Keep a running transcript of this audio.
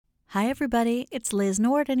Hi, everybody. It's Liz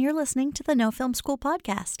Nord, and you're listening to the No Film School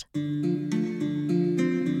podcast.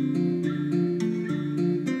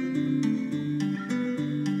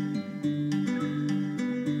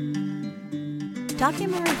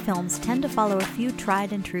 Documentary films tend to follow a few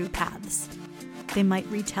tried and true paths. They might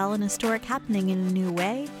retell an historic happening in a new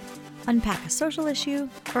way, unpack a social issue,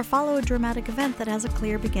 or follow a dramatic event that has a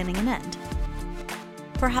clear beginning and end.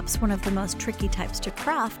 Perhaps one of the most tricky types to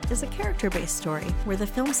craft is a character-based story, where the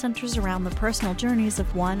film centers around the personal journeys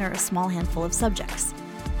of one or a small handful of subjects.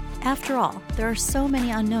 After all, there are so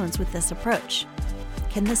many unknowns with this approach.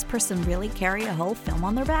 Can this person really carry a whole film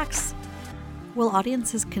on their backs? Will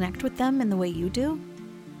audiences connect with them in the way you do?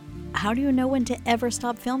 How do you know when to ever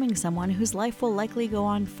stop filming someone whose life will likely go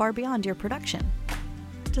on far beyond your production?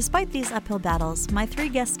 Despite these uphill battles, my three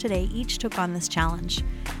guests today each took on this challenge,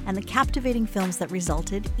 and the captivating films that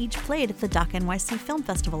resulted each played at the Doc NYC Film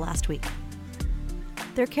Festival last week.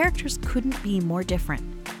 Their characters couldn't be more different.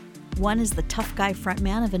 One is the tough guy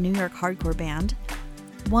frontman of a New York hardcore band,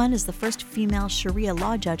 one is the first female Sharia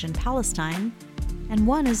law judge in Palestine, and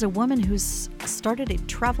one is a woman who's started a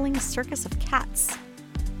traveling circus of cats.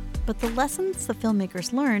 But the lessons the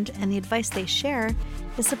filmmakers learned and the advice they share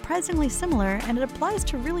is surprisingly similar, and it applies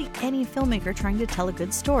to really any filmmaker trying to tell a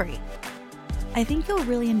good story. I think you'll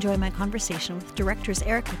really enjoy my conversation with directors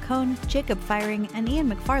Erica Cohn, Jacob Firing, and Ian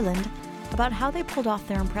McFarland about how they pulled off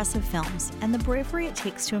their impressive films and the bravery it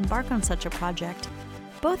takes to embark on such a project,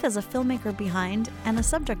 both as a filmmaker behind and a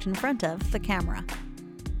subject in front of the camera.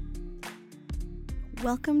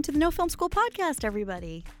 Welcome to the No Film School podcast,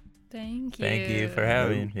 everybody. Thank you. Thank you for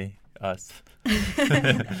having us.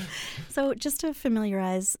 So just to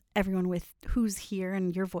familiarize everyone with who's here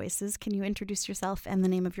and your voices, can you introduce yourself and the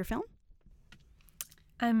name of your film?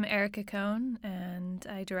 I'm Erica Cohn, and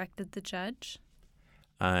I directed The Judge.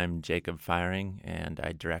 I'm Jacob Firing, and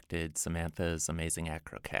I directed Samantha's Amazing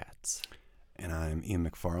Acro Cats. And I'm Ian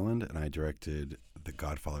McFarland, and I directed The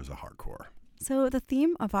Godfathers of Hardcore. So the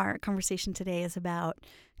theme of our conversation today is about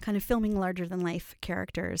kind of filming larger-than-life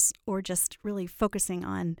characters, or just really focusing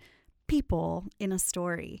on people in a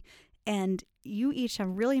story. And you each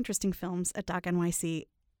have really interesting films at Doc NYC,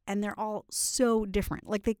 and they're all so different.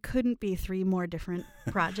 Like, they couldn't be three more different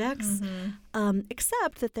projects,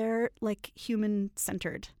 except that they're, like,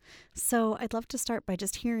 human-centered. So I'd love to start by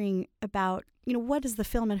just hearing about, what is the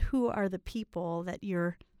film and who are the people that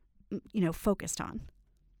you're, focused on?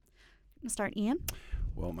 Start, Ian?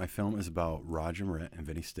 Well, my film is about Roger Miret and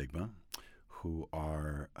Vinnie Stigma, who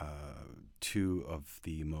are two of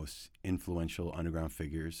the most influential underground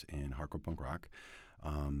figures in hardcore punk rock.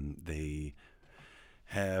 They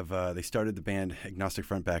started the band Agnostic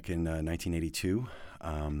Front back in 1982.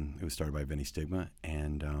 It was started by Vinnie Stigma,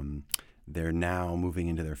 and they're now moving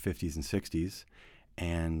into their 50s and 60s,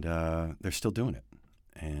 and they're still doing it.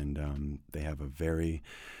 And they have a very,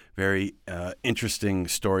 very interesting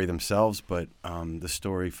story themselves, but the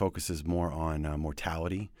story focuses more on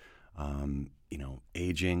mortality,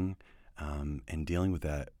 aging, and dealing with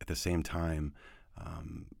that at the same time.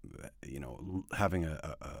 Having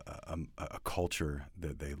a culture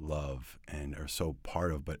that they love and are so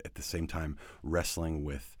part of, but at the same time wrestling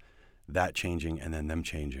with that changing and then them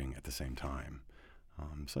changing at the same time.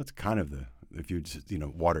 So that's kind of if you just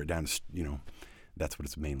water it down, that's what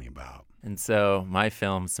it's mainly about. And so my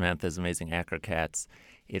film, Samantha's Amazing Acro Cats,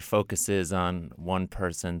 it focuses on one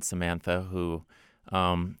person, Samantha, who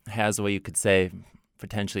has what you could say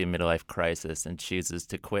potentially a midlife crisis and chooses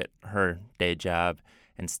to quit her day job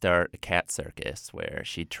and start a cat circus where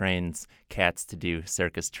she trains cats to do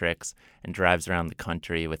circus tricks and drives around the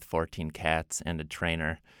country with 14 cats and a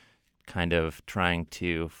trainer, kind of trying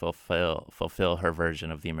to fulfill her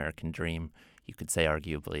version of the American dream, you could say,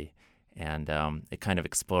 arguably. And it kind of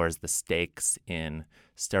explores the stakes in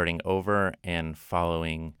starting over and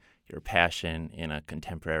following your passion in a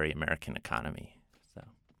contemporary American economy.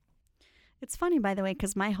 It's funny, by the way,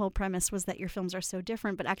 because my whole premise was that your films are so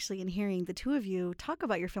different, but actually in hearing the two of you talk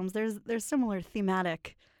about your films, there's similar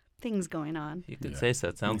thematic things going on. You could say so.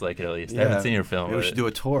 It sounds like it, at least. I haven't seen your film. Maybe we should do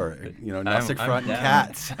a tour. Agnostic Front and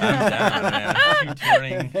Cats. I'm down, man.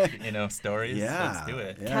 Touring, stories. Yeah. Let's do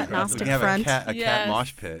it. Yeah. Catnostic We can Front. have a cat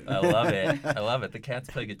mosh pit. I love it. The cats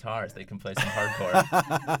play guitars. They can play some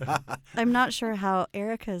hardcore. I'm not sure how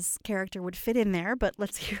Erica's character would fit in there, but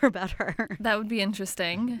let's hear about her. That would be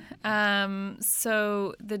interesting.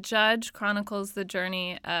 So The Judge chronicles the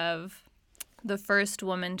journey of the first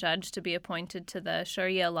woman judge to be appointed to the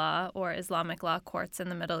Sharia law or Islamic law courts in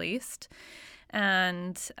the Middle East.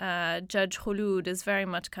 And Judge Khulud is very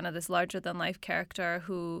much kind of this larger-than-life character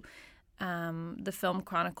who the film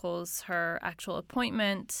chronicles her actual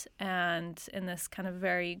appointment, and in this kind of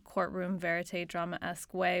very courtroom verite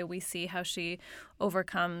drama-esque way, we see how she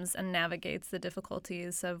overcomes and navigates the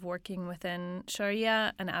difficulties of working within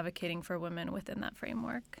Sharia and advocating for women within that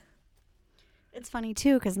framework. It's funny,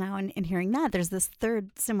 too, because now in hearing that, there's this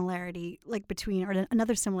third similarity,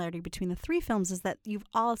 another similarity between the three films, is that you've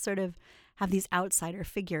all sort of have these outsider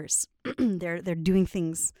figures. They're doing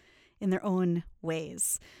things in their own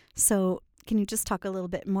ways. So can you just talk a little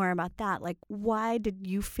bit more about that? Like, why did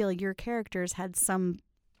you feel your characters had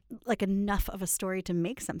enough of a story to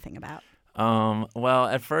make something about? Well,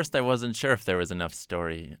 at first I wasn't sure if there was enough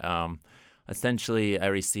story. Essentially, I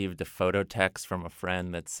received a photo text from a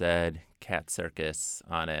friend that said Cat Circus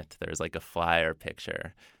on it. There's like a flyer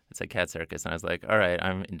picture. It said Cat Circus. And I was like, all right,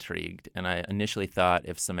 I'm intrigued. And I initially thought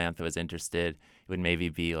if Samantha was interested, it would maybe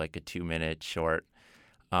be like a 2-minute short.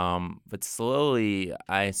 But slowly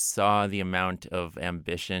I saw the amount of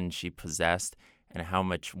ambition she possessed and how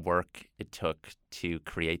much work it took to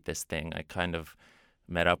create this thing. I kind of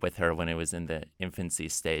met up with her when it was in the infancy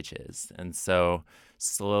stages. And so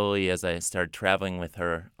slowly, as I started traveling with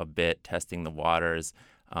her a bit, testing the waters,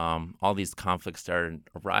 all these conflicts started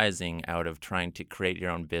arising out of trying to create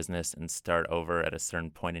your own business and start over at a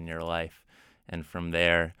certain point in your life. And from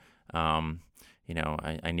there,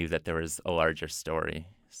 I knew that there was a larger story.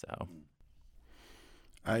 So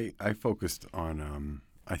I focused on,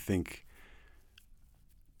 I think,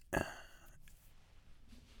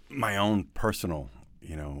 my own personal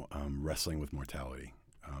wrestling with mortality,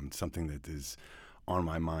 something that is on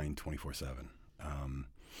my mind 24/7.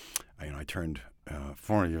 I turned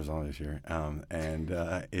 400 years old this year, and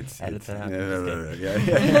it's and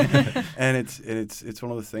it's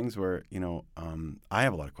one of those things where I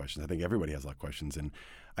have a lot of questions. I think everybody has a lot of questions, and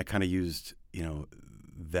I kind of used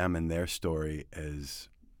them and their story as.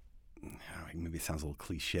 Maybe it sounds a little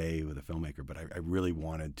cliche with a filmmaker, but I really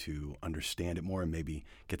wanted to understand it more and maybe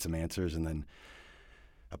get some answers and then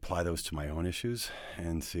apply those to my own issues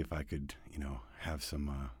and see if I could, have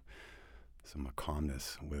some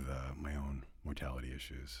calmness with my own mortality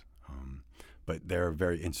issues. But they're a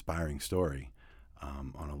very inspiring story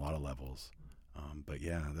on a lot of levels. But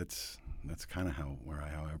yeah, that's kind of how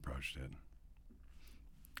I approached it.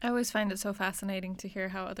 I always find it so fascinating to hear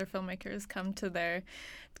how other filmmakers come to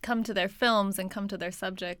their films and come to their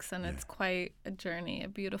subjects, and it's quite a journey, a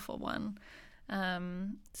beautiful one.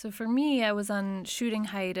 So for me, I was on shooting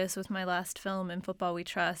hiatus with my last film, In Football We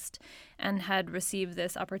Trust, and had received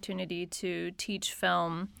this opportunity to teach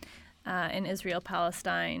film in Israel,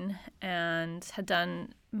 Palestine, and had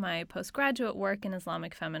done my postgraduate work in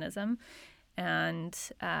Islamic feminism,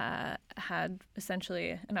 and had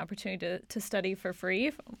essentially an opportunity to study for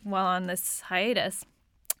free while on this hiatus.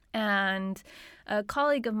 And a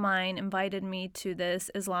colleague of mine invited me to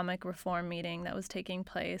this Islamic reform meeting that was taking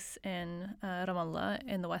place in Ramallah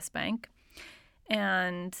in the West Bank.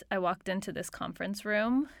 And I walked into this conference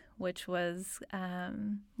room, which was,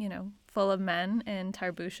 full of men in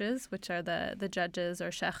tarbushes, which are the judges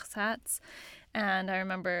or sheikhs' hats. And I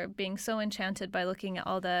remember being so enchanted by looking at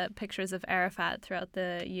all the pictures of Arafat throughout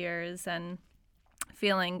the years and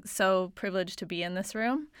feeling so privileged to be in this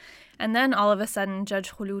room. And then all of a sudden,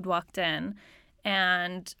 Judge Khulud walked in,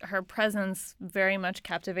 and her presence very much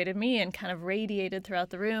captivated me and kind of radiated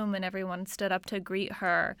throughout the room, and everyone stood up to greet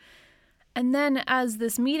her. And then as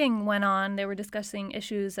this meeting went on, they were discussing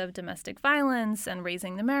issues of domestic violence and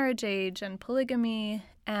raising the marriage age and polygamy,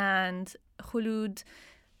 and Khulud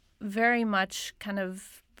very much kind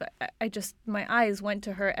of, my eyes went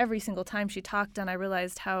to her every single time she talked, and I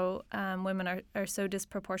realized how women are so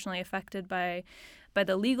disproportionately affected by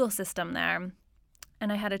the legal system there.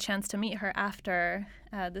 And I had a chance to meet her after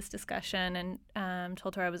this discussion and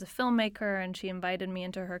told her I was a filmmaker, and she invited me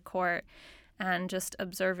into her court. And just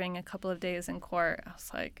observing a couple of days in court, I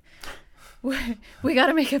was like, we got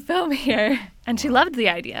to make a film here. And she loved the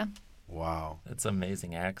idea. Wow. That's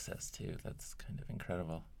amazing access, too. That's kind of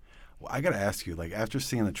incredible. Well, I got to ask you, after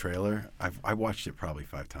seeing the trailer, I watched it probably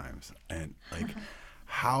 5 times. And,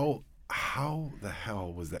 how the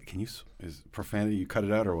hell was that? Is profanity, you cut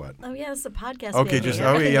it out or what? Oh, yeah, it's a podcast. Okay,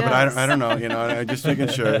 baby. But I don't know, I'm just making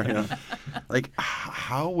sure,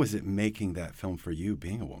 how was it making that film for you,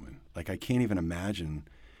 being a woman? I can't even imagine,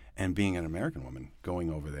 and being an American woman, going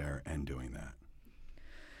over there and doing that.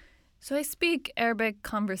 So I speak Arabic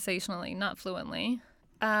conversationally, not fluently.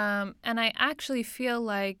 And I actually feel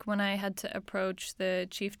like when I had to approach the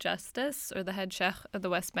Chief Justice or the head sheikh of the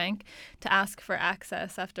West Bank to ask for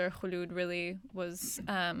access after Khulud really was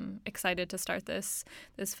excited to start this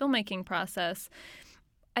filmmaking process,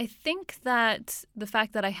 I think that the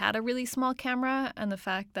fact that I had a really small camera and the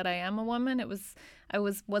fact that I am a woman, I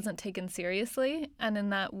wasn't taken seriously, and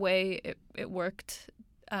in that way, it worked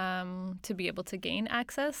to be able to gain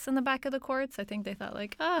access in the back of the courts. I think they thought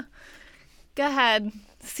like, go ahead,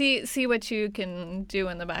 see what you can do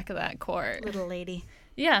in the back of that court, Little lady.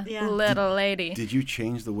 Yeah. Little lady. Did you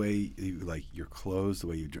change the way you, like your clothes, the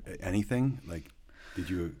way you anything like? Did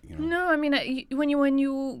you know? No, I mean, when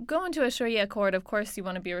you go into a Sharia court, of course you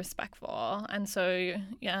want to be respectful, and so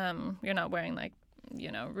you're not wearing like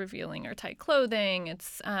revealing or tight clothing.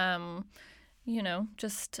 It's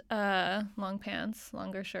just long pants,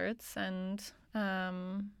 longer shirts, and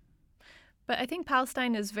but I think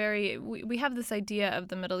Palestine is we have this idea of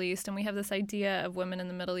the Middle East, and we have this idea of women in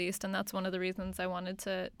the Middle East, and that's one of the reasons I wanted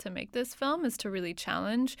to make this film, is to really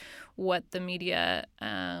challenge what the media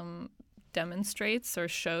demonstrates or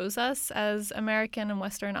shows us as American and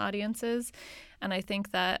Western audiences. And I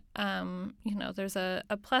think that there's a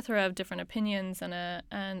plethora of different opinions and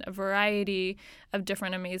a variety of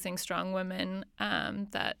different amazing strong women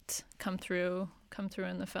that come through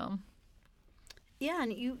in the film. Yeah,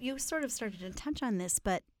 and you sort of started to touch on this,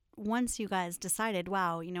 but once you guys decided,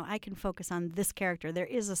 wow, I can focus on this character, there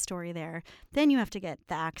is a story there, then you have to get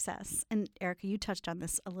the access. And Erica, you touched on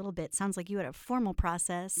this a little bit. Sounds like you had a formal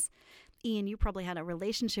process. Ian, you probably had a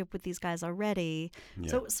relationship with these guys already.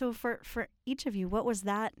 Yeah. So for each of you, what was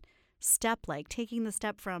that step like? Taking the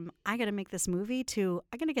step from, I got to make this movie, to,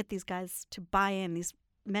 I got to get these guys to buy in, these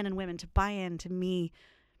men and women to buy in to me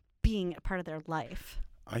being a part of their life.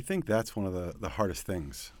 I think that's one of the hardest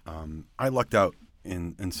things. I lucked out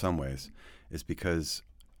in some ways, is because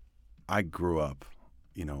I grew up,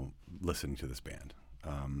 listening to this band.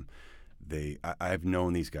 I've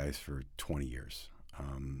known these guys for 20 years.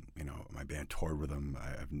 My band toured with them.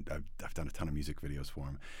 I've done a ton of music videos for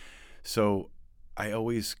them. So I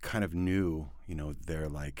always kind of knew, they're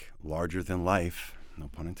like larger than life, no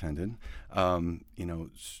pun intended,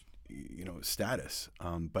 status.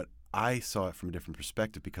 But I saw it from a different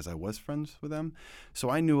perspective because I was friends with them. So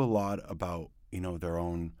I knew a lot about, their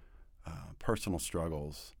own personal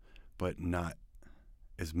struggles, but not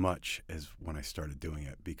as much as when I started doing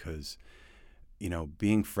it, because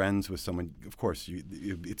being friends with someone, of course,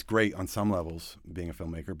 it's great on some levels being a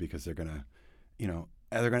filmmaker, because they're gonna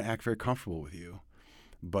act very comfortable with you.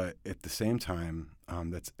 But at the same time,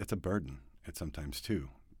 it's a burden. It sometimes too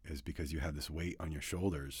is because you have this weight on your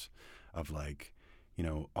shoulders of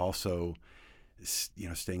also,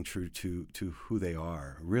 staying true to who they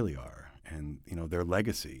really are, and their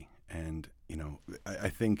legacy. And I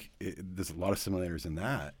think there's a lot of similarities in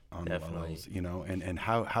that on Definitely. the levels, and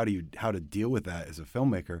how to deal with that as a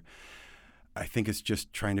filmmaker. I think it's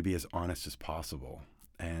just trying to be as honest as possible,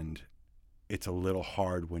 and it's a little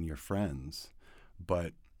hard when you're friends.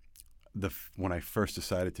 But when I first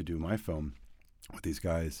decided to do my film with these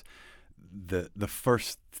guys, the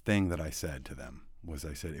first thing that I said to them was,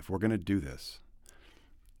 I said, if we're going to do this,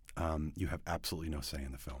 you have absolutely no say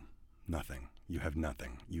in the film. Nothing. You have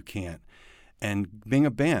nothing. You can't. And being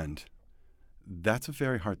a band, that's a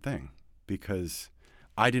very hard thing, because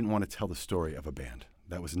I didn't want to tell the story of a band.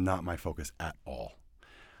 That was not my focus at all.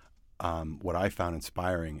 What I found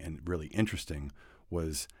inspiring and really interesting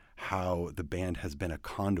was how the band has been a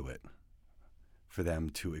conduit for them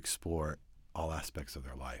to explore all aspects of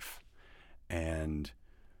their life. And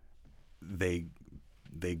they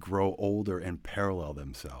grow older and parallel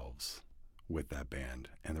themselves with that band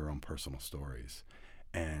and their own personal stories.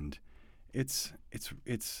 And it's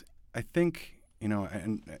I think,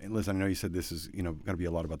 and Liz, I know you said this is, going to be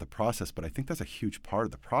a lot about the process, but I think that's a huge part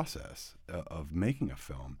of the process of making a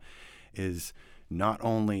film, is not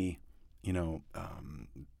only,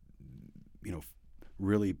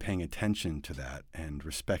 really paying attention to that and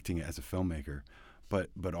respecting it as a filmmaker,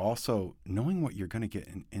 but also knowing what you're going to get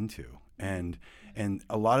into. And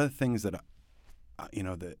a lot of the things that,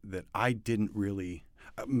 that I didn't really,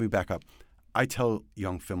 let me back up. I tell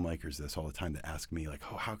young filmmakers this all the time that ask me, like,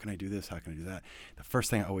 oh, how can I do this? How can I do that? The first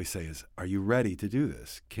thing I always say is, are you ready to do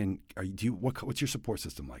this? What's your support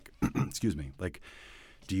system like? Excuse me. Like,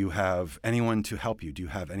 do you have anyone to help you? Do you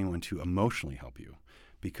have anyone to emotionally help you?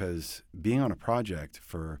 Because being on a project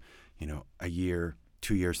for, a year,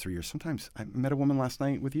 2 years, 3 years, sometimes I met a woman last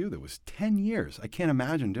night with you that was 10 years. I can't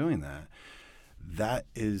imagine doing that.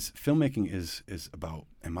 Filmmaking is about,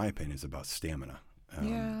 in my opinion, is about stamina.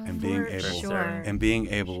 And being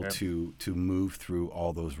able to move through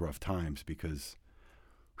all those rough times, because,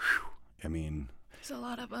 there's a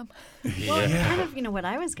lot of them. Well, kind of, what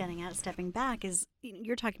I was getting at, stepping back, is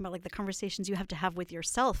you're talking about like the conversations you have to have with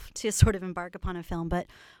yourself to sort of embark upon a film. But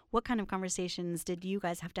what kind of conversations did you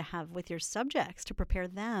guys have to have with your subjects to prepare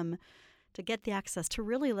them to get the access, to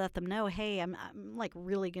really let them know, hey, I'm like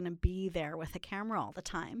really going to be there with a camera all the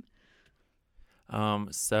time?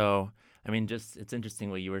 So, I mean, just it's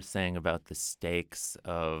interesting what you were saying about the stakes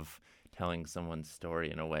of telling someone's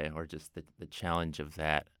story in a way, or just the challenge of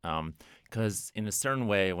that. Because in a certain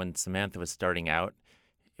way, when Samantha was starting out,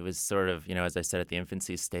 it was sort of, as I said, at the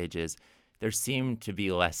infancy stages, there seemed to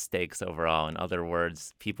be less stakes overall. In other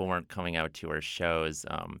words, people weren't coming out to her shows.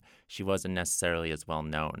 She wasn't necessarily as well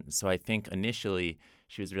known. So I think initially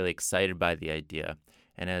she was really excited by the idea.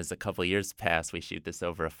 And as a couple of years pass, we shoot this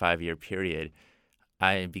over a 5-year period,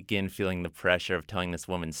 I begin feeling the pressure of telling this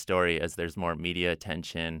woman's story as there's more media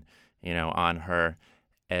attention, on her,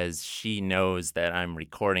 as she knows that I'm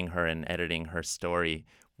recording her and editing her story,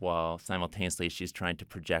 while simultaneously she's trying to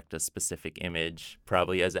project a specific image,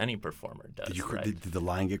 probably as any performer does. Did the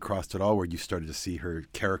line get crossed at all where you started to see her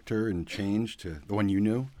character and change to the one you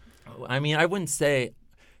knew? I mean, I wouldn't say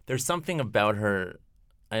there's something about her.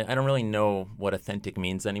 I don't really know what authentic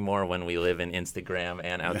means anymore when we live in Instagram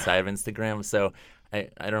and outside of Instagram. So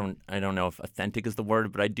I don't know if authentic is the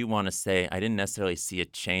word, but I do want to say I didn't necessarily see a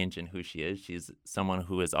change in who she is. She's someone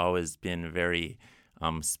who has always been very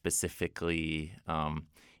specifically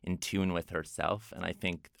in tune with herself, and I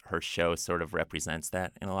think her show sort of represents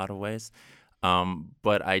that in a lot of ways.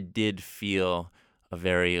 But I did feel a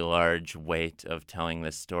very large weight of telling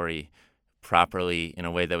this story properly in a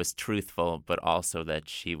way that was truthful, but also that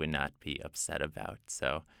she would not be upset about.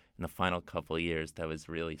 So in the final couple of years, that was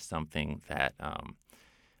really something that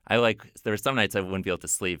I like. There were some nights I wouldn't be able to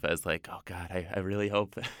sleep. I was like, oh God, I really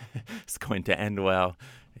hope it's going to end well.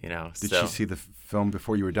 Did she see the film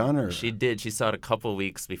before you were done? Or? She did. She saw it a couple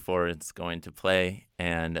weeks before it's going to play,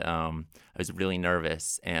 and I was really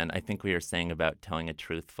nervous. And I think we were saying about telling a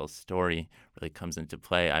truthful story really comes into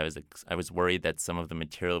play. I was worried that some of the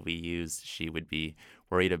material we used she would be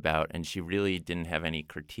worried about, and she really didn't have any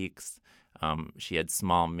critiques. She had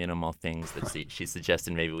small, minimal things that she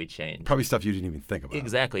suggested maybe we change. Probably stuff you didn't even think about.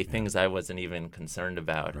 Exactly, things I wasn't even concerned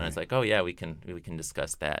about. Right. And I was like, oh yeah, we can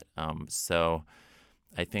discuss that. So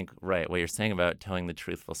I think, right, what you're saying about telling the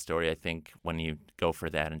truthful story, I think when you go for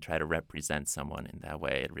that and try to represent someone in that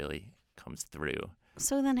way, it really comes through.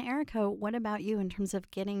 So then, Erica, what about you in terms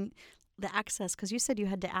of getting the access? Because you said you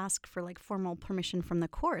had to ask for like formal permission from the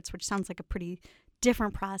courts, which sounds like a pretty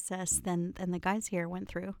different process than the guys here went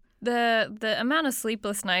through. The amount of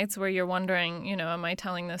sleepless nights where you're wondering, am I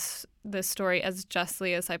telling this story as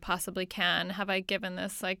justly as I possibly can? Have I given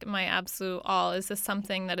this like my absolute all? Is this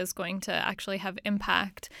something that is going to actually have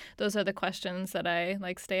impact? Those are the questions that I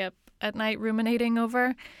like stay up at night ruminating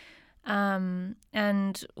over. And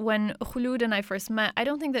when Khulud and I first met, I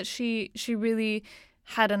don't think that she really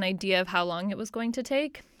had an idea of how long it was going to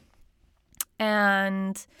take.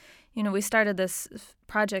 And, we started this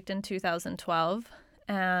project in 2012.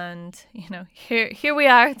 And, here we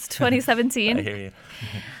are. It's 2017. I hear you.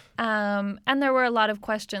 And there were a lot of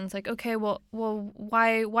questions like, okay, well,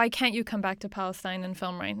 why can't you come back to Palestine and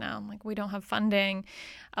film right now? I'm like, we don't have funding.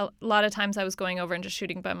 A lot of times I was going over and just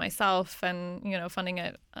shooting by myself and, funding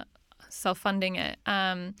it, self-funding it.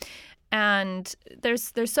 And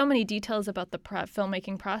there's so many details about the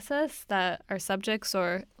filmmaking process that our subjects,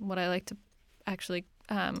 or what I like to actually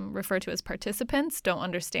refer to as participants, don't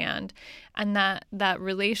understand. And that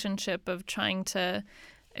relationship of trying to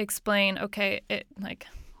explain, okay,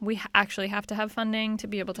 we actually have to have funding to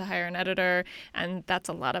be able to hire an editor, and that's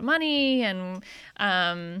a lot of money, and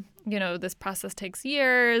this process takes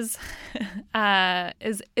years,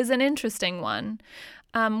 is an interesting one.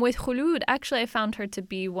 With Khulud, actually, I found her to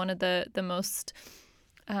be one of the most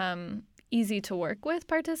easy to work with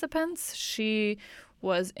participants. She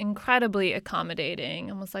was incredibly accommodating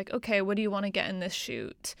and was like, okay, what do you want to get in this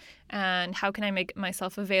shoot? And how can I make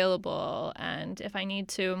myself available? And if I need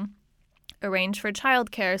to arrange for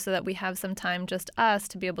childcare so that we have some time, just us,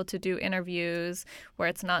 to be able to do interviews where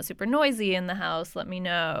it's not super noisy in the house, let me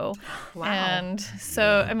know. Wow. And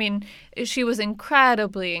so, I mean, she was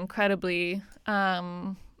incredibly, incredibly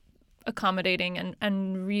accommodating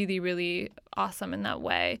and really, really awesome in that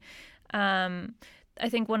way. I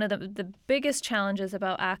think one of the biggest challenges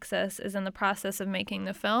about access is in the process of making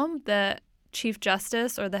the film. The Chief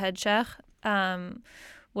Justice, or the head sheikh,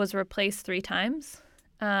 was replaced 3 times.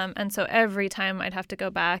 And so every time I'd have to go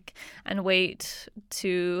back and wait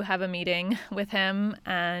to have a meeting with him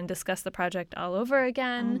and discuss the project all over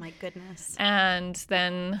again. Oh, my goodness. And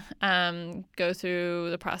then go through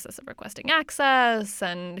the process of requesting access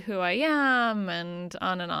and who I am and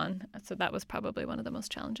on and on. So that was probably one of the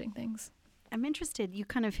most challenging things. I'm interested. You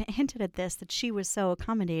kind of hinted at this, that she was so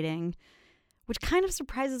accommodating, which kind of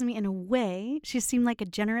surprises me in a way. She seemed like a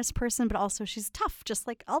generous person, but also she's tough, just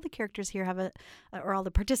like all the characters here have or all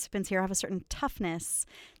the participants here have a certain toughness.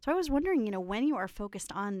 So I was wondering, when you are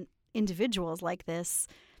focused on individuals like this,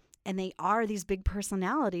 and they are these big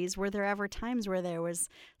personalities, were there ever times where there was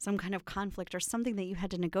some kind of conflict or something that you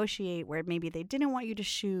had to negotiate where maybe they didn't want you to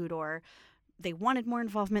shoot, or they wanted more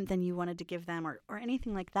involvement than you wanted to give them, or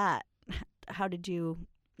anything like that? How did you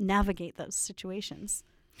navigate those situations?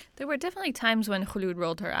 There were definitely times when Khulud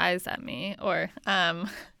rolled her eyes at me or,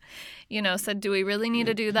 said, do we really need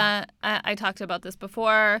to do that? I talked about this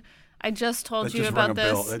before. I just told you about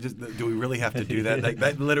this. Do we really have to do that? Like,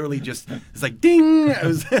 that literally just, it's like, ding!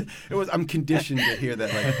 It was. I'm conditioned to hear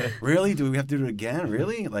that. Like, really? Do we have to do it again?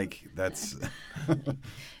 Really? Like, that's...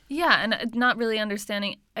 Yeah, and not really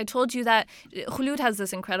understanding. I told you that Khulud has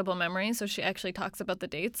this incredible memory, so she actually talks about the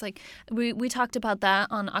dates. Like, we talked about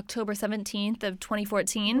that on October 17th of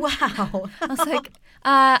 2014. Wow. I was like,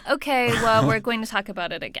 okay, well, we're going to talk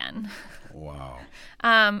about it again. Wow.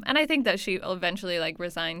 And I think that she eventually,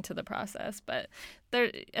 resigned to the process. But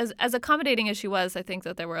there, as accommodating as she was, I think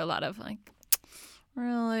that there were a lot of,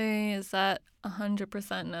 really, is that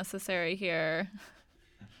 100% necessary here?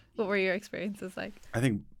 What were your experiences like? I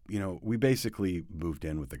think, we basically moved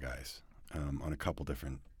in with the guys on a couple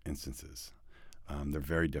different instances. They're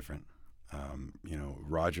very different.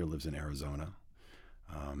 Roger lives in Arizona.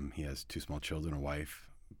 He has 2 small children, a wife,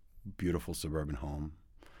 beautiful suburban home.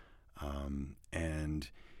 And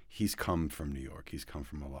he's come from New York. He's come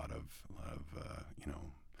from a lot of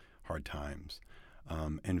hard times.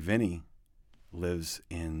 And Vinny lives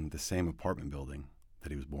in the same apartment building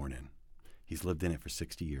that he was born in. He's lived in it for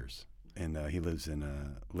 60 years. And he lives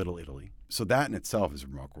in Little Italy. So that in itself is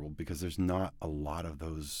remarkable because there's not a lot of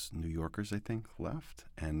those New Yorkers, I think, left.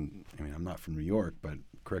 And, I'm not from New York, but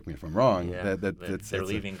correct me if I'm wrong. Yeah, they're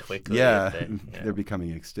leaving quickly. They're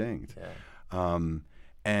becoming extinct. Yeah.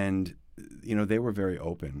 And, they were very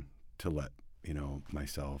open to let,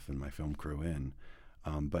 myself and my film crew in.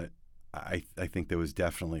 But I think there was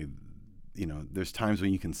definitely... there's times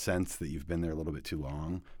when you can sense that you've been there a little bit too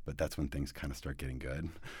long, but that's when things kind of start getting good.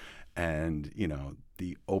 And,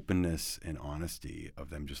 the openness and honesty of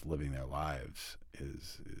them just living their lives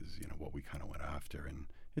is what we kind of went after. And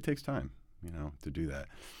it takes time, to do that.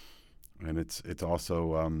 And it's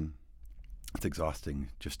also, it's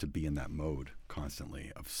exhausting just to be in that mode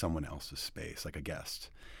constantly of someone else's space, like a guest,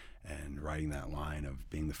 and writing that line of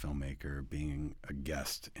being the filmmaker, being a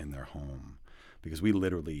guest in their home. Because we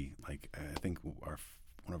literally, I think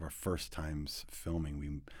one of our first times filming,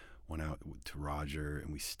 we went out to Roger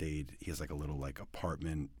and we stayed. He has a little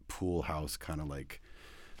apartment pool house kind of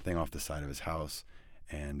thing off the side of his house,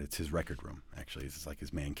 and it's his record room. Actually, it's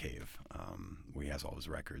his man cave where he has all his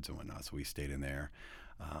records and whatnot. So we stayed in there,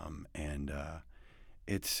 and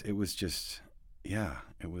it was just. Yeah,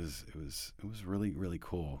 it was really, really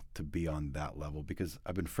cool to be on that level because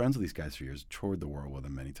I've been friends with these guys for years, toured the world with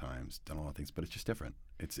them many times, done a lot of things, but it's just different.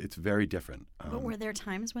 It's very different. But were there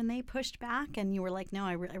times when they pushed back and you were like, no,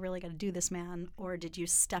 I really got to do this, man? Or did you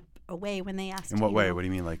step away when they asked you? In what way? What do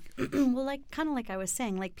you mean? Well, kind of like I was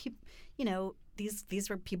saying, these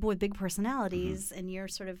were people with big personalities, mm-hmm. and you're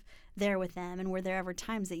sort of there with them. And were there ever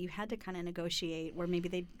times that you had to kind of negotiate where maybe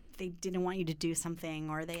they didn't want you to do something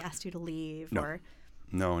or they asked you to leave? No.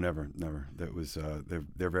 No, never. That was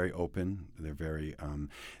they're very open. They're very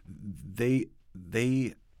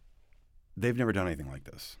they've never done anything like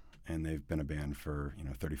this, and they've been a band for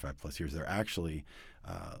 35 plus years. They're actually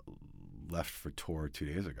left for tour 2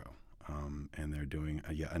 days ago, and they're doing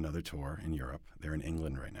yet another tour in Europe. They're in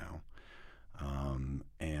England right now,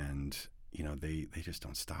 and they just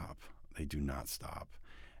don't stop. They do not stop,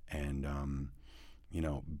 and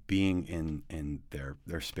being in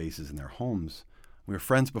their spaces in their homes. We were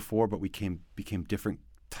friends before, but we became different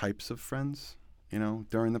types of friends,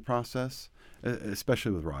 during the process,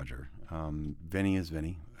 especially with Roger. Vinny is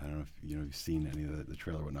Vinny. I don't know if you've seen any of the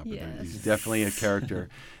trailer or whatnot, but yes. He's definitely a character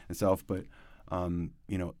himself. But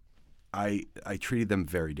I treated them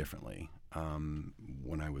very differently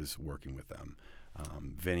when I was working with them.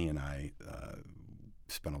 Vinny and I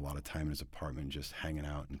spent a lot of time in his apartment just hanging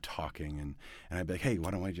out and talking, and I'd be like, hey,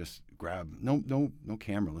 why don't I just grab no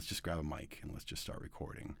camera, let's just grab a mic and let's just start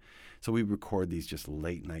recording. So we record these just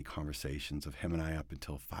late night conversations of him and I up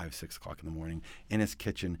until 5-6 o'clock in the morning in his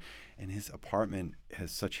kitchen. And his apartment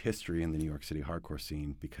has such history in the New York City hardcore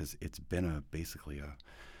scene because it's been basically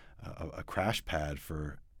a crash pad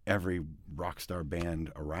for every rock star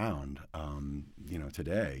band around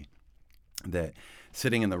today. That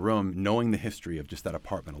sitting in the room, knowing the history of just that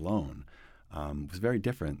apartment alone, was very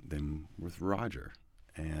different than with Roger,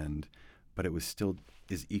 but it was still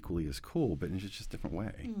is equally as cool, but in just a different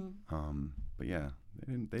way. But yeah,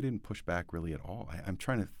 they didn't push back really at all. I'm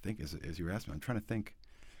trying to think as you were asking. I'm trying to think.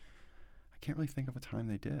 I can't really think of a time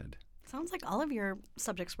they did. Sounds like all of your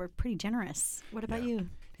subjects were pretty generous. What about you?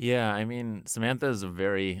 Yeah, I mean, Samantha is a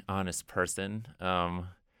very honest person,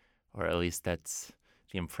 or at least that's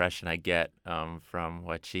the impression I get from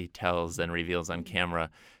what she tells and reveals on camera.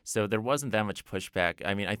 So there wasn't that much pushback.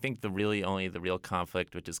 I mean, I think the real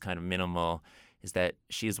conflict, which is kind of minimal, is that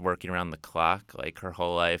she's working around the clock, like her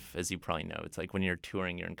whole life, as you probably know. It's like when you're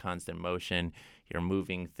touring, you're in constant motion, you're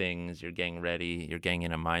moving things, you're getting ready, you're getting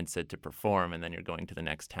in a mindset to perform, and then you're going to the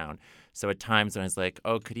next town. So at times when I was like,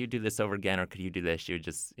 oh, could you do this over again, or could you do this, she would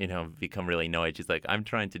just, become really annoyed. She's like, I'm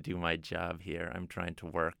trying to do my job here. I'm trying to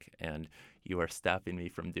work, and you are stopping me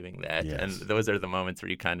from doing that. Yes. And those are the moments where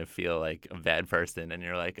you kind of feel like a bad person, and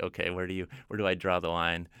you're like, okay, where do I draw the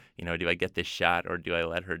line? Do I get this shot, or do I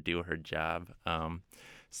let her do her job?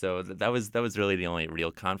 So that was really the only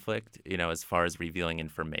real conflict, as far as revealing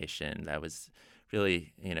information. That was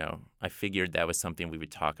really, I figured that was something we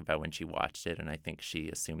would talk about when she watched it, and I think she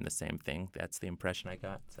assumed the same thing. That's the impression I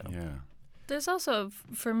got. So. Yeah. There's also,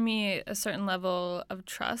 for me, a certain level of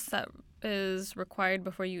trust that is required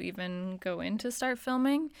before you even go in to start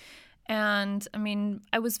filming. And, I mean,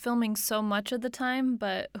 I was filming so much at the time,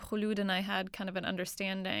 but Khulud and I had kind of an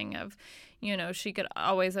understanding of, she could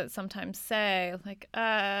always sometimes say, like,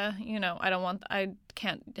 I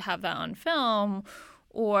can't have that on film,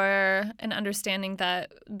 or an understanding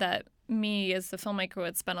that me as the filmmaker who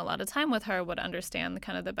had spent a lot of time with her would understand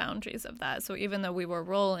the boundaries of that. So even though we were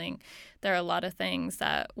rolling, there are a lot of things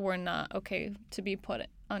that were not okay to be put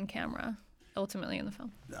on camera ultimately in the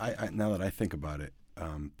film. Now that I think about it,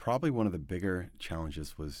 probably one of the bigger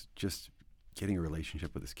challenges was just getting a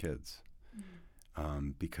relationship with his kids.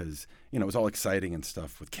 Because, it was all exciting and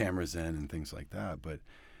stuff with cameras in and things like that. But,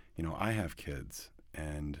 I have kids,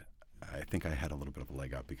 and I think I had a little bit of a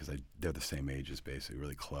leg up because they're the same ages, basically,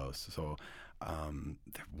 really close. So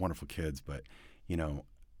they're wonderful kids, but,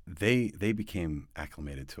 they became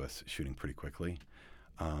acclimated to us shooting pretty quickly.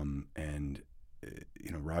 And,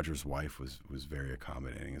 Roger's wife was very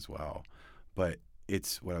accommodating as well. But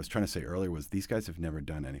it's what I was trying to say earlier was these guys have never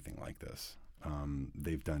done anything like this.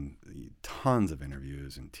 They've done tons of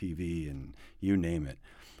interviews and TV and you name it,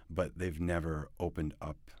 but they've never opened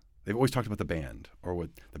up. They've always talked about the band or what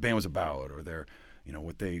the band was about or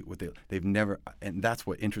they've never, and that's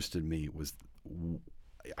what interested me was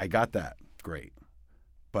I got that, great.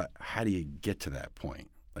 But how do you get to that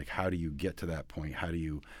point? Like, how do you get to that point?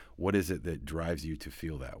 What is it that drives you to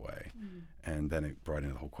feel that way? And then it brought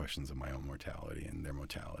into the whole questions of my own mortality and their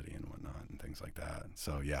mortality and whatnot and things like that.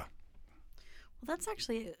 So, yeah. Well, that's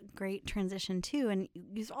actually a great transition, too. And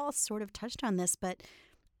you all sort of touched on this, but,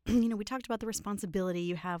 we talked about the responsibility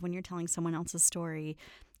you have when you're telling someone else's story.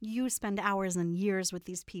 You spend hours and years with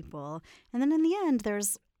these people. And then in the end,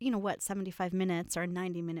 there's, 75 minutes or a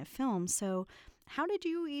 90-minute film. So how did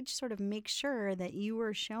you each sort of make sure that you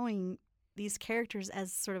were showing these characters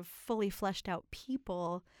as sort of fully fleshed out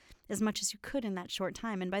people as much as you could in that short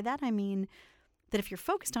time? And by that, I mean that if you're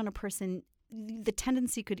focused on a person, the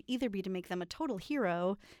tendency could either be to make them a total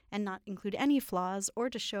hero and not include any flaws, or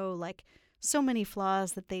to show like so many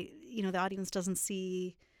flaws that the audience doesn't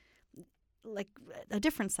see like a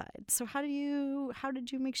different side. So how did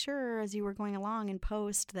you make sure as you were going along in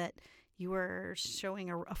post that you were showing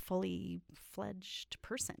a fully fledged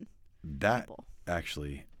person? That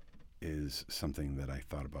actually is something that I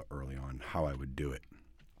thought about early on, how I would do it.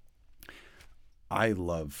 I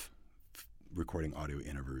love recording audio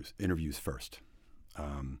interviews first.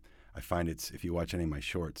 I find if you watch any of my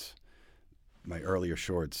shorts, my earlier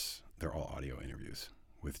shorts, they're all audio interviews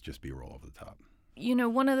with just B-roll over the top.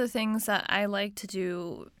 One of the things that I like to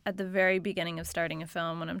do at the very beginning of starting a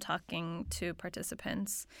film when I'm talking to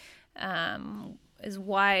participants is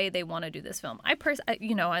why they want to do this film. I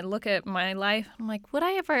look at my life, I'm like, would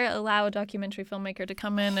I ever allow a documentary filmmaker to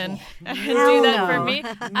come in and do that for me?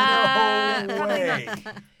 No way.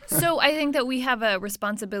 So I think that we have a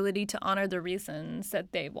responsibility to honor the reasons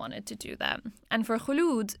that they wanted to do that. And for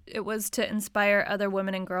Khulud, it was to inspire other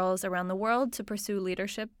women and girls around the world to pursue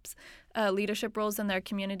leadership roles in their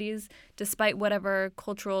communities, despite whatever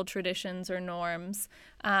cultural traditions or norms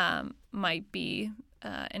might be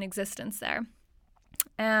in existence there.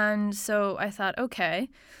 And so I thought, okay,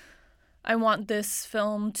 I want this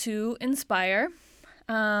film to inspire.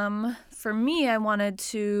 For me, I wanted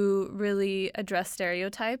to really address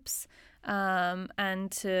stereotypes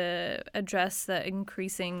and to address the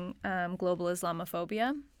increasing global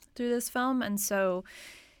Islamophobia. through this film. And so,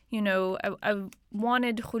 I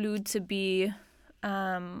wanted Khulud to be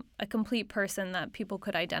a complete person that people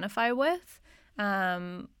could identify with,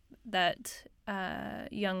 that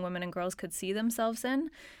young women and girls could see themselves in.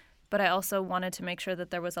 But I also wanted to make sure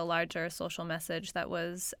that there was a larger social message that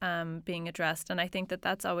was being addressed. And I think that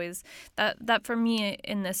that's always, that for me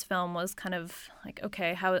in this film was kind of like,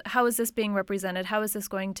 okay, how is this being represented? How is this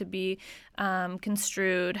going to be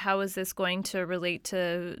construed? How is this going to relate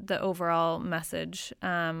to the overall message,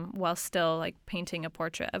 while still like painting a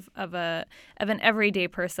portrait of an everyday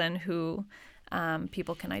person who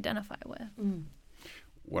people can identify with? Mm.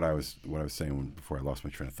 What I was saying before I lost my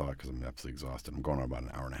train of thought, because I'm absolutely exhausted. I'm going on about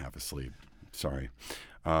an hour and a half of sleep. Sorry.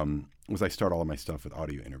 Was I start all of my stuff with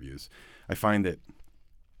audio interviews. I find that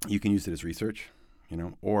you can use it as research,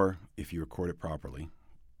 or if you record it properly,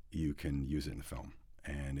 you can use it in the film,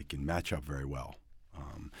 and it can match up very well.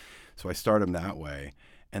 So I start them that way,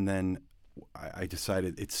 and then I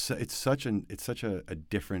decided it's such a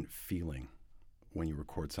different feeling when you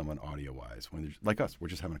record someone audio-wise. When there's, like us, we're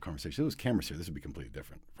just having a conversation. If there was cameras here, this would be completely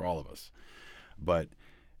different for all of us. But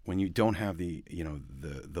when you don't have the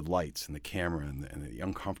lights and the camera and the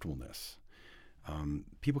uncomfortableness,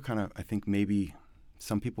 people kind of, I think maybe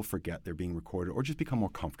some people forget they're being recorded or just become more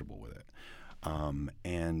comfortable with it.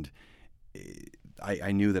 And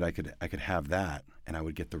I knew that I could have that, and I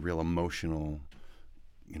would get the real emotional,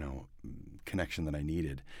 connection that I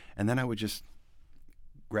needed. And then I would just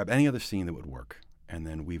grab any other scene that would work and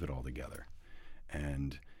then weave it all together.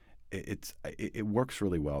 And it works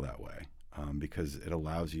really well that way, because it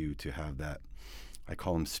allows you to have that, I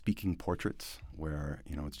call them speaking portraits, where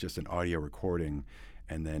it's just an audio recording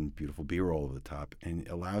and then beautiful B-roll over the top, and it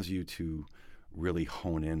allows you to really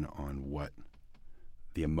hone in on what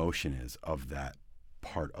the emotion is of that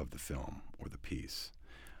part of the film or the piece.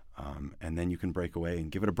 And then you can break away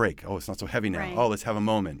and give it a break. Oh, it's not so heavy now. Right. Oh, let's have a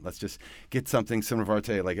moment. Let's just get something similar to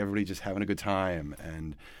Arte, like everybody just having a good time,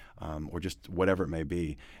 and or just whatever it may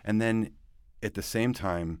be. And then at the same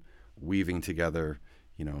time, weaving together,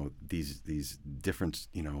 these different,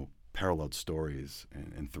 paralleled stories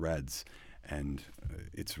and threads. And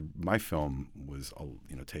my film was,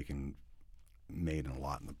 made a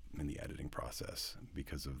lot in the editing process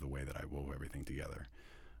because of the way that I wove everything together.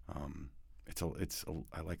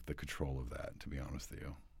 I like the control of that, to be honest with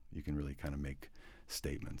you. You can really kind of make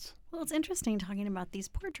statements. Well, it's interesting talking about these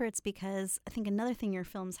portraits, because I think another thing your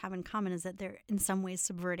films have in common is that they're in some ways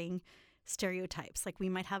subverting stereotypes. Like, we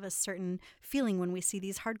might have a certain feeling when we see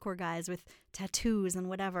these hardcore guys with tattoos and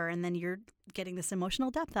whatever, and then you're getting this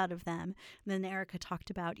emotional depth out of them. And then Erica talked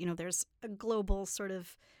about, there's a global sort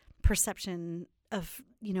of perception of,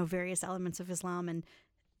 various elements of Islam, and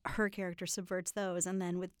her character subverts those. And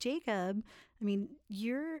then with Jacob, I mean,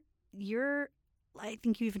 you're I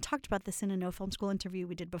think you even talked about this in a No Film School interview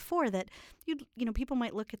we did before, that people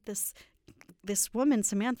might look at this woman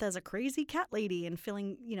Samantha as a crazy cat lady and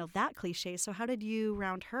feeling that cliche. So how did you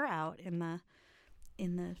round her out in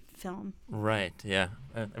the film? Right. Yeah.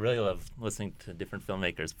 I really love listening to different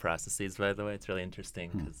filmmakers' processes. By the way, it's really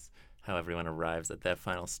interesting because how everyone arrives at that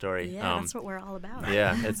final story. Yeah, that's what we're all about.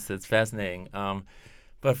 Yeah, it's fascinating.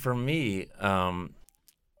 But for me,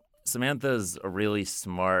 Samantha's a really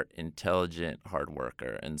smart, intelligent, hard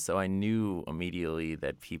worker, and so I knew immediately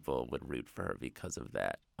that people would root for her because of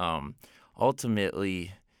that.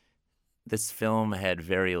 Ultimately, this film had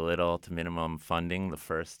very little to minimum funding the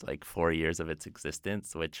first 4 years of its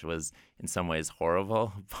existence, which was in some ways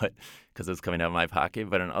horrible, but because it was coming out of my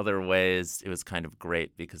pocket. But in other ways, it was kind of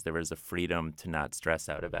great because there was a freedom to not stress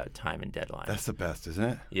out about time and deadline. That's the best, isn't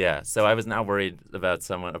it? Yeah. So I was not worried about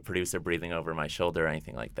a producer breathing over my shoulder or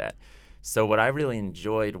anything like that. So what I really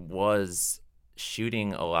enjoyed was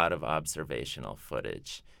shooting a lot of observational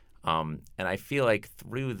footage. And I feel like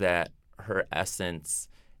through that, her essence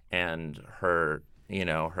and her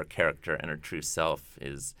character and her true self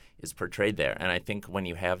is portrayed there. And I think when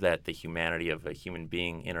you have that, the humanity of a human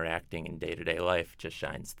being interacting in day-to-day life just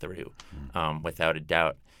shines through, without a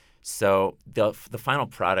doubt. So the final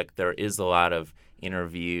product, there is a lot of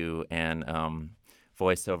interview and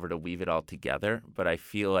voiceover to weave it all together. But I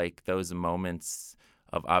feel like those moments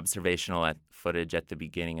of observational footage at the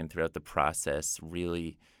beginning and throughout the process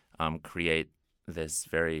really create this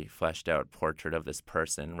very fleshed out portrait of this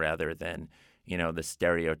person rather than, the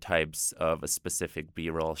stereotypes of a specific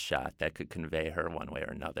B-roll shot that could convey her one way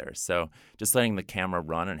or another. So just letting the camera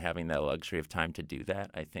run and having that luxury of time to do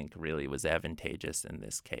that, I think really was advantageous in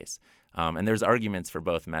this case. And there's arguments for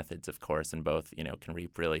both methods, of course, and both, can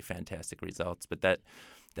reap really fantastic results. But that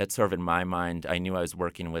that sort of in my mind, I knew I was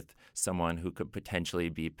working with someone who could potentially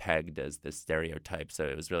be pegged as this stereotype. So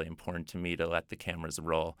it was really important to me to let the cameras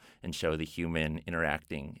roll and show the human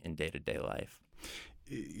interacting in day-to-day life.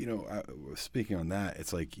 You know, speaking on that,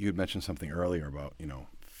 it's like you had mentioned something earlier about, you know,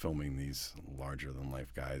 filming these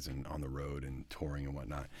larger-than-life guys and on the road and touring and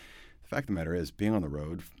whatnot. The fact of the matter is, being on the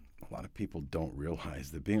road, a lot of people don't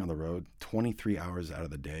realize that being on the road, 23 hours out of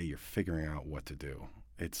the day, you're figuring out what to do.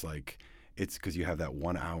 It's like, it's because you have that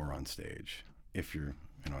 1 hour on stage. If you're,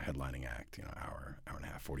 you know, a headlining act, you know, hour and a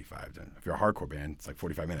half, 45. If you're a hardcore band, it's like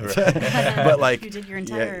 45 minutes. But like, you did your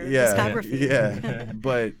entire discography. Yeah.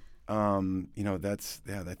 But you know,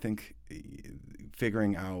 I think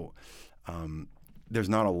figuring out. There's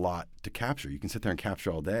not a lot to capture. You can sit there and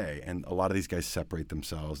capture all day, and a lot of these guys separate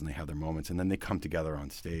themselves and they have their moments, and then they come together on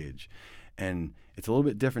stage. And it's a little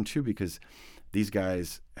bit different too, because these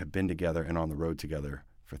guys have been together and on the road together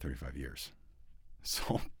for 35 years,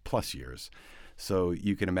 so plus years. So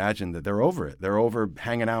you can imagine that they're over it. They're over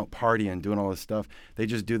hanging out, partying, doing all this stuff. They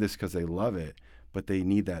just do this because they love it, but they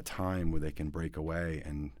need that time where they can break away.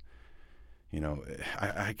 And you know,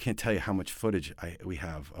 I can't tell you how much footage we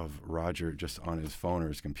have of Roger just on his phone or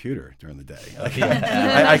his computer during the day. Like,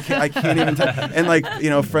 I can't even tell. And like, you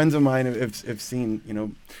know, friends of mine have seen, you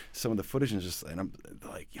know, some of the footage and I'm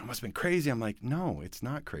like, you know, it must have been crazy. I'm like, no, it's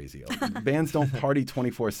not crazy. Bands don't party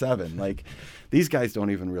 24/7. Like, these guys don't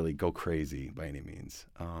even really go crazy by any means.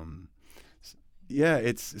 Yeah,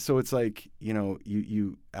 it's like, you know,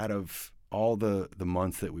 you out of all the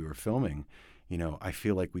months that we were filming, you know, I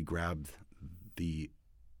feel like we grabbed the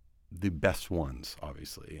best ones,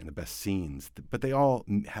 obviously, and the best scenes, but they all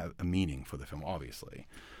have a meaning for the film, obviously.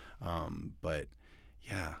 But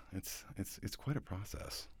yeah, it's quite a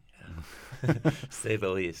process. Yeah. Say the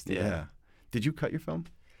least. Yeah. Did you cut your film?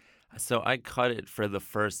 So I cut it for the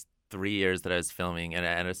first 3 years that I was filming, and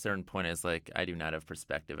at a certain point, I was like, I do not have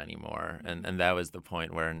perspective anymore, and that was the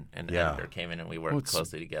point where an editor came in and we worked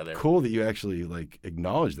closely together. Cool that you actually like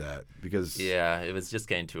acknowledge that, because it was just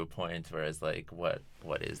getting to a point where I was like, what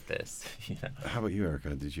is this? You know? How about you,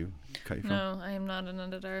 Erica? Did you cut your film? No, I am not an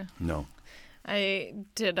editor. No. I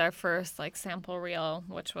did our first like sample reel,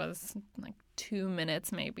 which was like 2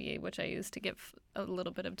 minutes maybe, which I used to give a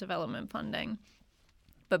little bit of development funding,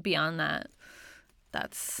 but beyond that,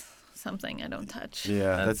 that's something I don't touch.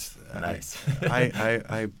 Yeah, that's nice.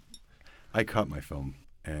 I cut my film,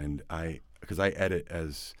 and because I edit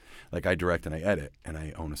as, like, I direct and I edit, and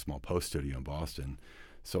I own a small post studio in Boston,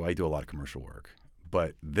 so I do a lot of commercial work.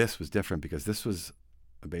 But this was different because this was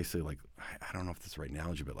basically like, I don't know if this is the right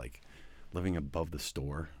analogy, but like living above the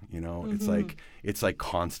store, you know? Mm-hmm. It's like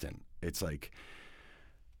constant. It's like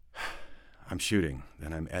I'm shooting,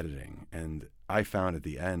 then I'm editing, and I found at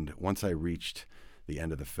the end, once I reached the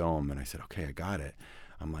end of the film and I said, okay, I got it,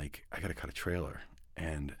 I'm like, I got to cut a trailer.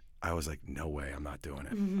 And I was like, no way, I'm not doing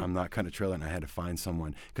it. Mm-hmm. I'm not cutting a trailer. And I had to find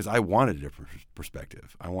someone, because I wanted a different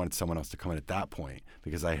perspective. I wanted someone else to come in at that point,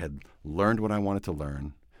 because I had learned what I wanted to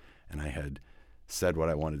learn and I had said what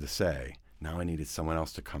I wanted to say. Now I needed someone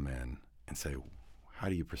else to come in and say, how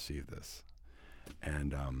do you perceive this?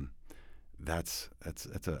 And that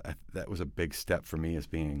was a big step for me as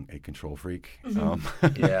being a control freak.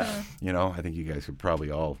 Mm-hmm. Yeah. You know, I think you guys could probably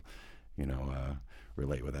all, you know,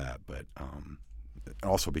 relate with that. But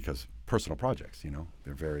also because personal projects, you know,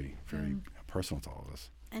 they're very, very personal to all of us.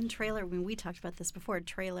 And trailer, when we talked about this before,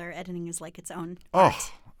 trailer editing is like its own art.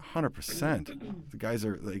 art. 100%. The guys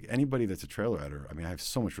are like, anybody that's a trailer editor, I mean, I have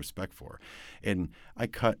so much respect for. And I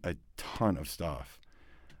cut a ton of stuff.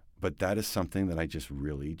 But that is something that I just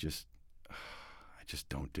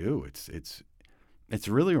don't do. It's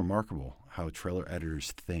really remarkable how trailer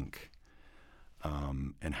editors think,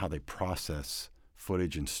 and how they process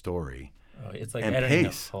footage and story. Oh, it's like and editing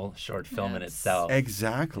pace. a whole short film in itself.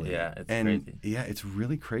 Exactly. Yeah, it's and crazy. Yeah, it's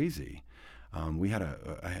really crazy. We had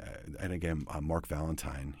Mark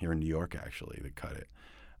Valentine here in New York, actually, that cut it.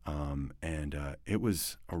 And it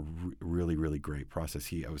was a really, really great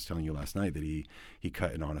process. I was telling you last night that he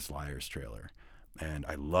cut an Honest Liars trailer, and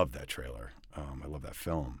I love that trailer. I love that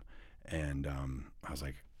film. And I was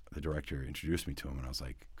like, the director introduced me to him, and I was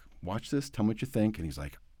like, watch this, tell me what you think. And he's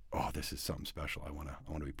like, oh, this is something special. I want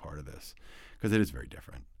to be part of this, because it is very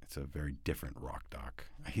different. It's a very different rock doc.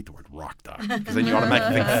 I hate the word rock doc, because then you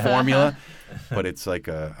automatically think formula, but it's like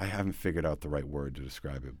I haven't figured out the right word to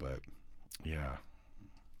describe it, but yeah.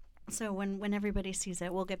 So when everybody sees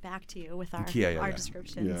it, we'll get back to you with our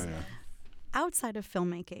descriptions. Yeah. Outside of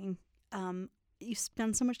filmmaking, you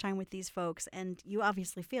spend so much time with these folks, and you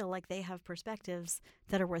obviously feel like they have perspectives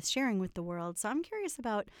that are worth sharing with the world. So I'm curious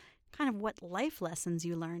about kind of what life lessons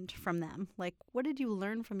you learned from them. Like, what did you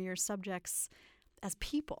learn from your subjects as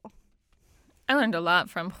people? I learned a lot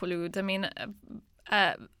from Khulud. I mean,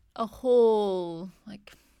 a whole,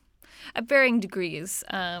 like, at varying degrees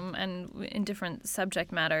and in different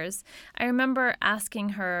subject matters. I remember asking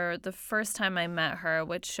her the first time I met her,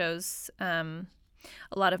 which shows a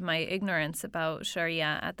lot of my ignorance about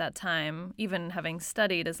Sharia at that time, even having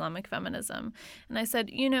studied Islamic feminism. And I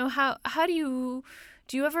said, how do you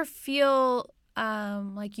ever feel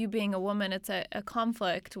like you being a woman, it's a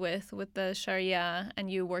conflict with the Sharia and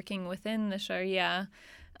you working within the Sharia?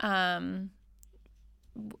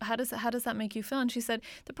 How does that make you feel? And she said,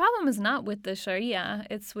 the problem is not with the Sharia,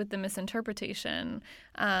 it's with the misinterpretation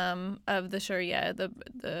of the Sharia.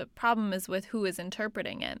 The problem is with who is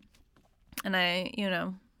interpreting it. And I,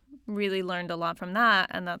 really learned a lot from that,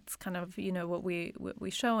 and that's kind of, what we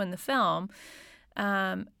show in the film.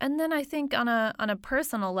 And then I think on a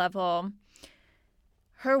personal level,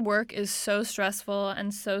 her work is so stressful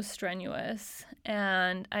and so strenuous,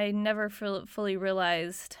 and I never fully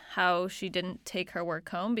realized how she didn't take her work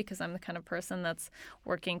home, because I'm the kind of person that's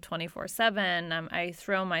working 24/7. I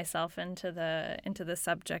throw myself into the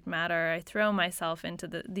subject matter. I throw myself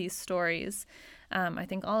into these stories. I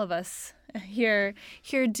think all of us here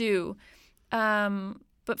do.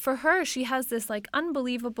 But for her, she has this like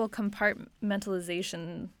unbelievable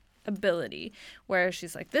compartmentalization ability where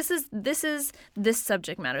she's like, this is this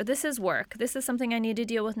subject matter, this is work, this is something I need to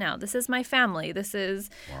deal with now, this is my family, this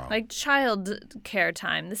is like child care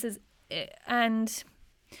time, this is it. And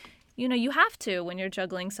you have to when you're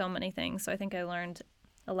juggling so many things. So I think I learned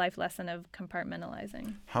a life lesson of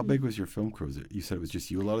compartmentalizing. How big was your film crew? You said it was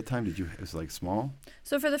just you a lot of time. It was like small?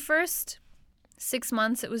 So for the first 6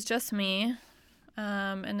 months it was just me.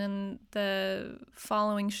 And then the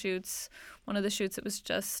following shoots, one of the shoots, it was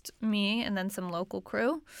just me and then some local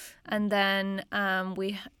crew. And then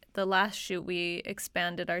the last shoot, we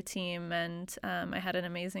expanded our team, and I had an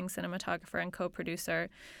amazing cinematographer and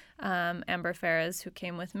co-producer, Amber Fares, who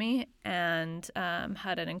came with me, and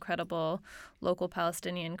had an incredible local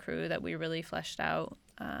Palestinian crew that we really fleshed out,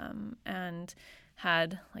 and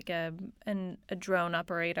had like a drone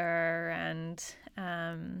operator and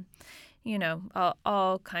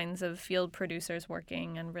all kinds of field producers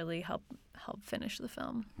working and really help finish the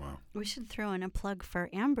film. Wow. We should throw in a plug for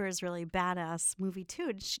Amber's really badass movie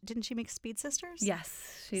too. Didn't she make Speed Sisters?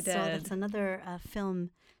 Yes, she did. So that's another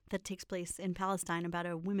film that takes place in Palestine about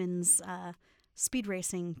a women's speed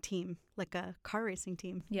racing team, like a car racing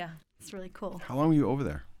team. Yeah. It's really cool. How long were you over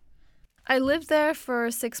there? I lived there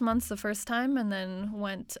for 6 months the first time, and then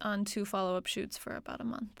went on 2 follow-up shoots for about a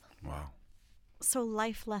month. Wow. So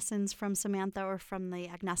life lessons from Samantha or from the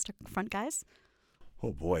Agnostic Front guys?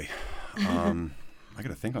 Oh boy, I got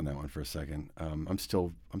to think on that one for a second. I'm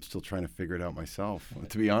still trying to figure it out myself.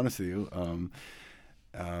 To be honest with you,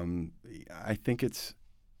 I think it's,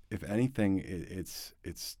 if anything,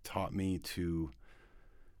 it's taught me to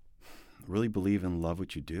really believe and love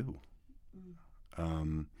what you do,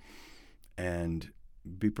 and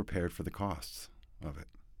be prepared for the costs of it.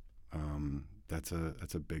 That's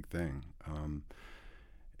a big thing.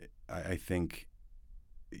 I think,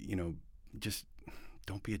 just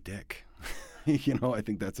don't be a dick. I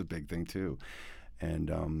think that's a big thing too.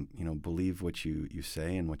 And, believe what you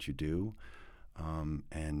say and what you do,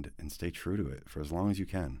 and stay true to it for as long as you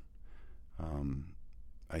can.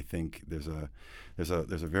 I think there's a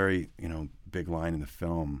very, big line in the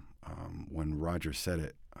film, when Roger said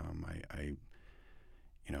it,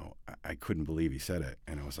 I couldn't believe he said it.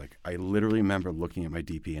 And I was like, I literally remember looking at my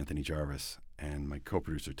DP, Anthony Jarvis, and my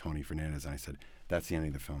co-producer, Tony Fernandez, and I said, that's the end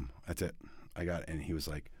of the film. That's it. I got it. And he was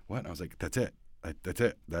like, what? And I was like, that's it. That's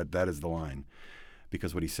it. That is the line.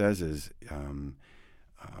 Because what he says is,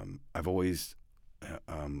 I've always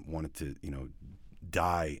wanted to,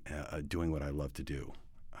 die doing what I love to do.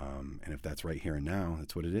 And if that's right here and now,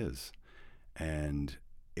 that's what it is. And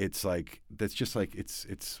it's like, that's just like, it's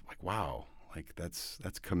like, wow. Like that's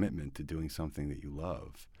commitment to doing something that you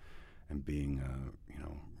love, and being,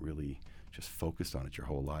 really just focused on it your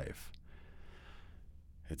whole life.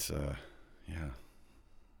 It's, yeah.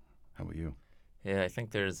 How about you? Yeah, I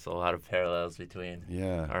think there's a lot of parallels between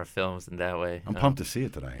our films in that way. I'm pumped to see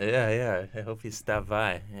it tonight. Yeah. I hope you stop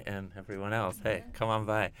by, and everyone else. Hey, come on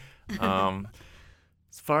by.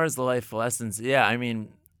 As far as the life lessons, I mean,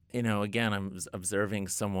 again, I'm observing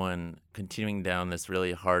someone continuing down this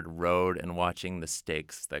really hard road and watching the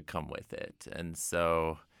stakes that come with it. And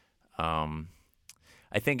so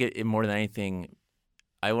I think it more than anything,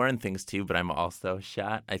 I learn things too, but I'm also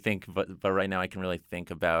shot. I think, but right now I can really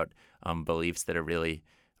think about beliefs that are really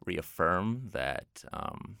reaffirm that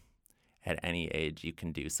at any age you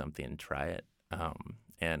can do something and try it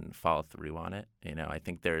and follow through on it. I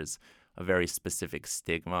think there's a very specific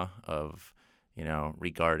stigma of,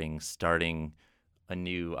 regarding starting a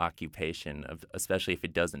new occupation, especially if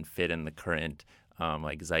it doesn't fit in the current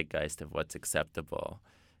zeitgeist of what's acceptable.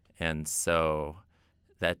 And so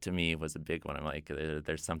that to me was a big one. I'm like,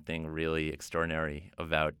 there's something really extraordinary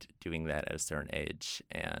about doing that at a certain age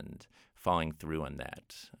and following through on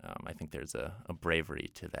that. I think there's a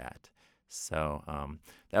bravery to that. So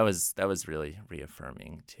that was really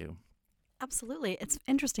reaffirming too. Absolutely. It's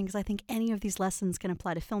interesting because I think any of these lessons can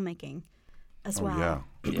apply to filmmaking as well. Yeah.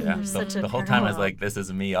 The whole time I was like, this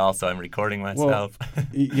is me also. I'm recording myself.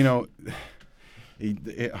 Well,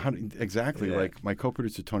 exactly. Yeah. Like my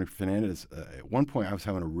co-producer, Tony Fernandez, at one point I was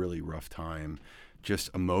having a really rough time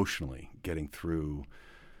just emotionally getting through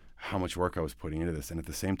how much work I was putting into this, and at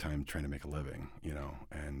the same time trying to make a living,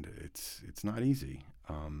 and it's not easy.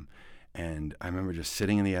 And I remember just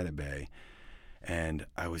sitting in the edit bay, and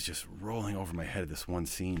I was just rolling over my head at this one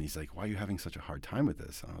scene. He's like, "Why are you having such a hard time with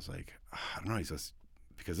this?" And I was like, "I don't know." He says,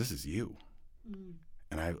 "Because this is you."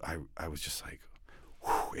 And I was just like,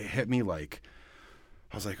 whew, it hit me like,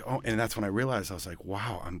 I was like, oh, and that's when I realized, I was like,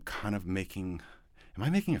 wow, am I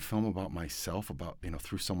making a film about myself, about,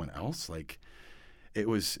 through someone else? Like, it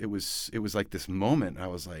was like this moment. I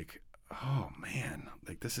was like, oh man,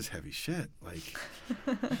 like this is heavy shit. Like,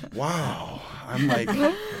 wow. I'm like,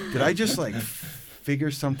 did I just like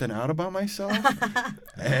figure something out about myself?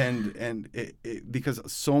 And it because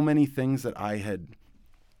so many things that I had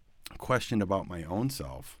questioned about my own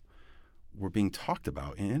self were being talked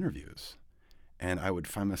about in interviews. And I would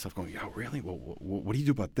find myself going, "Yeah, really? Well, what do you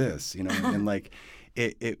do about this?" And like,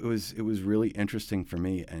 it was really interesting for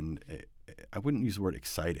me. And I wouldn't use the word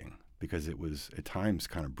exciting because it was at times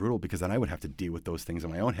kind of brutal, because then I would have to deal with those things in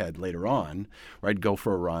my own head later on, where I'd go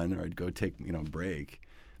for a run or I'd go take a break,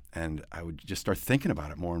 and I would just start thinking about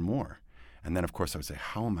it more and more. And then of course I would say,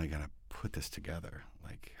 "How am I going to put this together?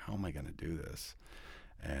 Like, how am I going to do this?"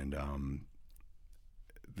 And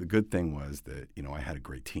the good thing was that I had a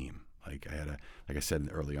great team. Like I said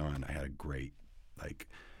early on, I had a great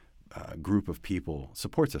group of people,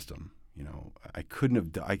 support system. I couldn't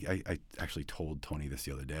have. I actually told Tony this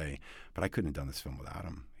the other day, but I couldn't have done this film without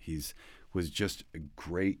him. Was just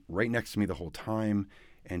great, right next to me the whole time,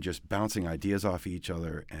 and just bouncing ideas off each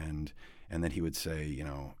other. And then he would say,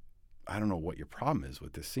 "I don't know what your problem is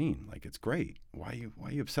with this scene. Like, it's great. Why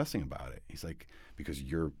are you obsessing about it?" He's like, because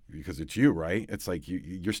it's you, right? It's like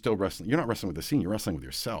you're still wrestling. You're not wrestling with the scene. You're wrestling with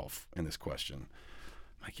yourself in this question.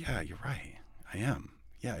 I'm like, yeah, you're right. I am.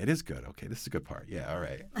 Yeah, it is good. Okay, this is a good part. Yeah, all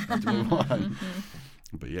right. Let's move on.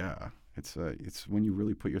 But yeah, it's when you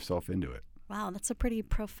really put yourself into it. Wow, that's a pretty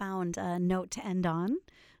profound note to end on.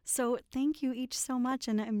 So thank you each so much,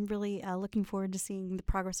 and I'm really looking forward to seeing the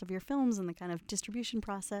progress of your films and the kind of distribution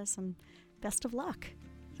process, and best of luck.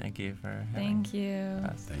 Thank you for having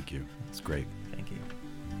us. Thank you. It's great. Thank you.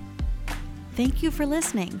 Thank you for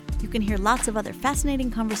listening. You can hear lots of other fascinating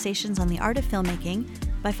conversations on the art of filmmaking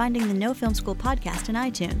by finding the No Film School podcast in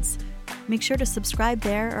iTunes. Make sure to subscribe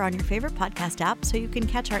there or on your favorite podcast app so you can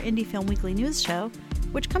catch our Indie Film Weekly news show,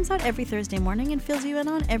 which comes out every Thursday morning and fills you in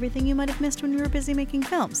on everything you might have missed when you were busy making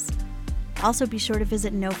films. Also be sure to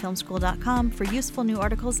visit nofilmschool.com for useful new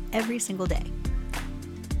articles every single day.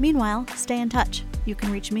 Meanwhile, stay in touch. You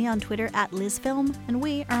can reach me on Twitter @LizFilm, and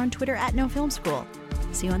we are on Twitter @NoFilmSchool.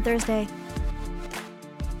 See you on Thursday.